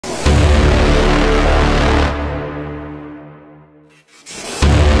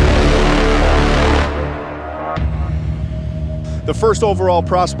the first overall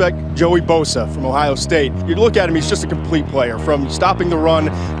prospect, Joey Bosa from Ohio State. You look at him, he's just a complete player. From stopping the run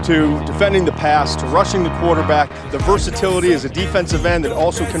to defending the pass to rushing the quarterback, the versatility as a defensive end that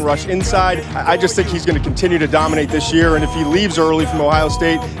also can rush inside. I just think he's going to continue to dominate this year, and if he leaves early from Ohio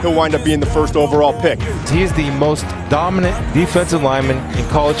State, he'll wind up being the first overall pick. He's the most dominant defensive lineman in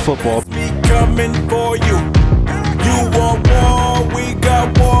college football. We coming for you. You want war, we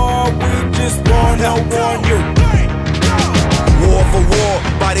got war. We just wanna warn you. War for war,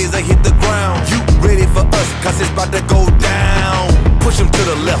 bodies that hit the ground. You ready for us, cause it's about to go down. Push him to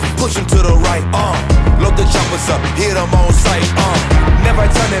the left, push him to the right, load the choppers up, hit him on sight, never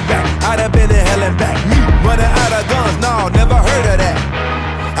turning back, I'd have been in hell and back. Me running out of guns, no, never heard of that.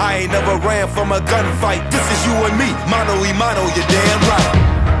 I ain't never ran from a gunfight. This is you and me, mano y mano, you're damn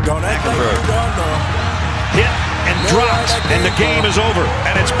right. Don't act like you don't know. Hit and dropped, and the game is over,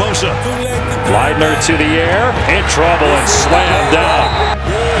 and it's Bosa. Leidner to the air, in trouble and slammed down.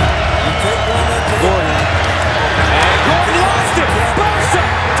 Gordon lost it. Bosa,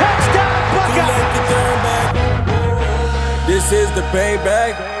 touchdown, Buckeye. This is the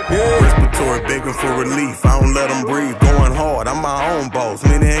payback. Respiratory begging for relief. I don't let them breathe. Going hard, I'm my own boss.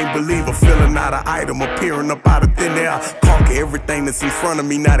 Many ain't believe a feeling out of item appearing up out of thin air. Conquer everything that's in front of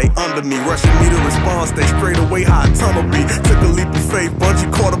me. Now they under me, rushing me to respond. Stay straight away, how a tunnel be. Took a leap of faith, bungee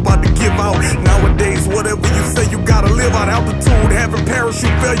cord about to give out. Nowadays, whatever you say, you gotta live out. Altitude, having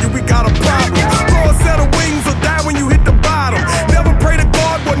parachute failure, we got a problem. Throw a set of wings or die when you hit the bottom. Never pray to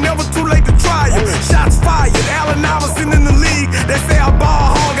God, but never too late to try it. Shots fired, Allen Iverson in the league. They say I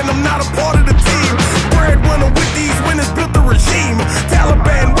ball hog and I'm not a part of the team. Breadwinner with these winners built the regime.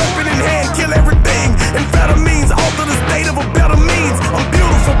 Taliban, weapon in hand, kill everything. Amphetamines, alter the state of a better means. I'm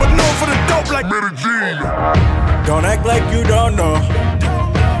beautiful, but known for the dope like Medellin. Don't act like you don't know.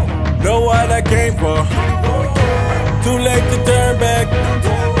 Know what I came for. Too late to turn back.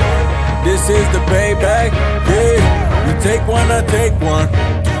 This is the payback. Yeah, you take one, I take one.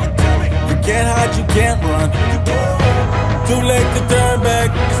 You can't hide, you can't run. Too late to turn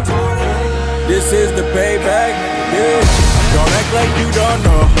back. This is the payback. Yeah. Don't act like you don't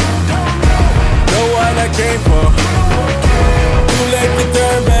know. Know what I came for.